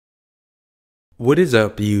What is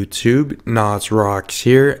up YouTube, Nas Rocks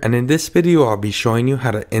here, and in this video I'll be showing you how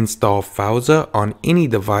to install Filza on any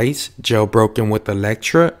device jailbroken with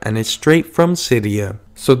Electra, and it's straight from Cydia.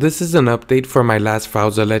 So this is an update for my last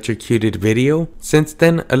Filza Electracuted video. Since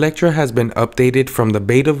then, Electra has been updated from the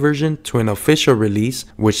beta version to an official release,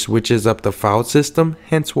 which switches up the file system,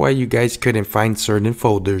 hence why you guys couldn't find certain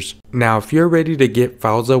folders. Now if you're ready to get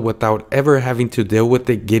Filza without ever having to deal with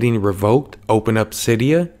it getting revoked, open up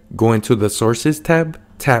Cydia, go into the sources tab,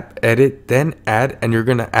 tap edit, then add, and you're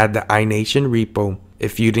gonna add the iNation repo.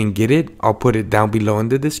 If you didn't get it, I'll put it down below in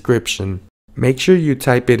the description. Make sure you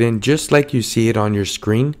type it in just like you see it on your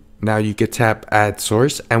screen. Now you can tap add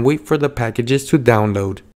source and wait for the packages to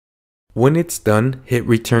download. When it's done, hit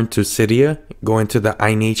return to Cydia, go into the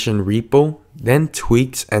iNation repo, then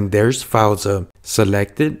tweaks, and there's Filza.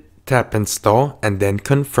 Select it, tap install, and then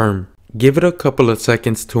confirm. Give it a couple of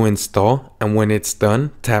seconds to install, and when it's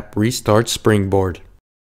done, tap restart Springboard.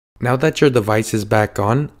 Now that your device is back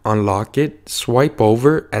on, unlock it, swipe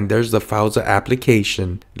over, and there's the Filza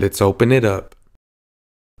application. Let's open it up.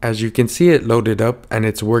 As you can see, it loaded up and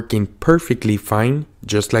it's working perfectly fine,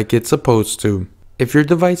 just like it's supposed to. If your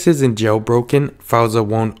device isn't jailbroken, Filza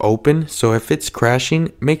won't open, so if it's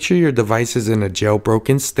crashing, make sure your device is in a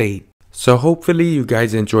jailbroken state. So hopefully you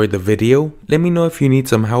guys enjoyed the video. Let me know if you need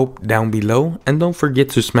some help down below, and don't forget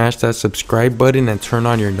to smash that subscribe button and turn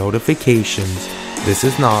on your notifications. This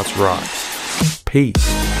is Nas Rocks.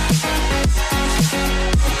 Peace.